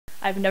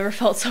I've never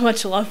felt so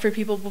much love for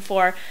people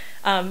before.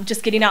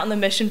 Just getting out in the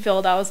mission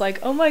field, I was like,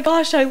 oh my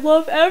gosh, I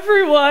love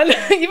everyone,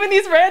 even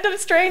these random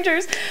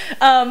strangers.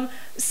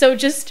 So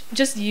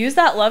just use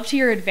that love to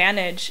your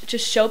advantage.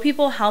 Just show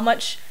people how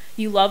much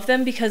you love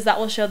them, because that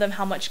will show them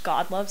how much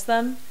God loves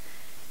them.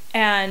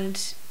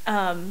 And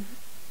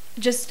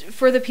just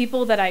for the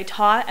people that I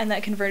taught and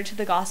that converted to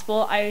the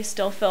gospel, I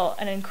still feel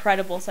an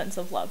incredible sense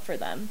of love for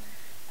them.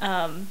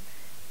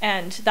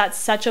 And that's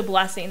such a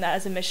blessing that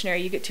as a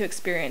missionary you get to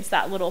experience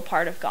that little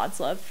part of God's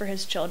love for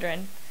his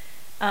children.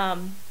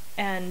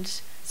 And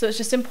so it's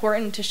just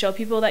important to show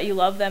people that you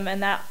love them,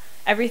 and that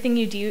everything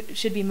you do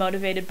should be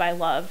motivated by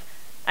love.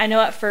 I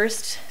know at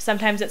first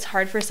sometimes it's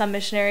hard for some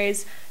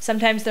missionaries.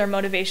 Sometimes their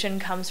motivation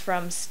comes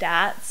from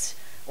stats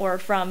or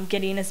from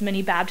getting as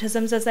many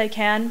baptisms as they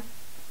can.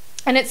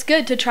 And it's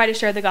good to try to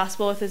share the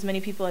gospel with as many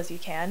people as you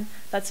can.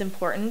 That's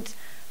important.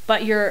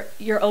 But your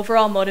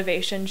overall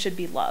motivation should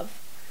be love.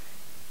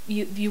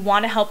 You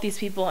want to help these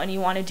people, and you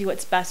want to do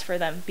what's best for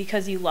them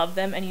because you love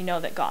them and you know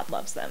that God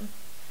loves them.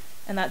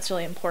 And that's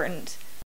really important.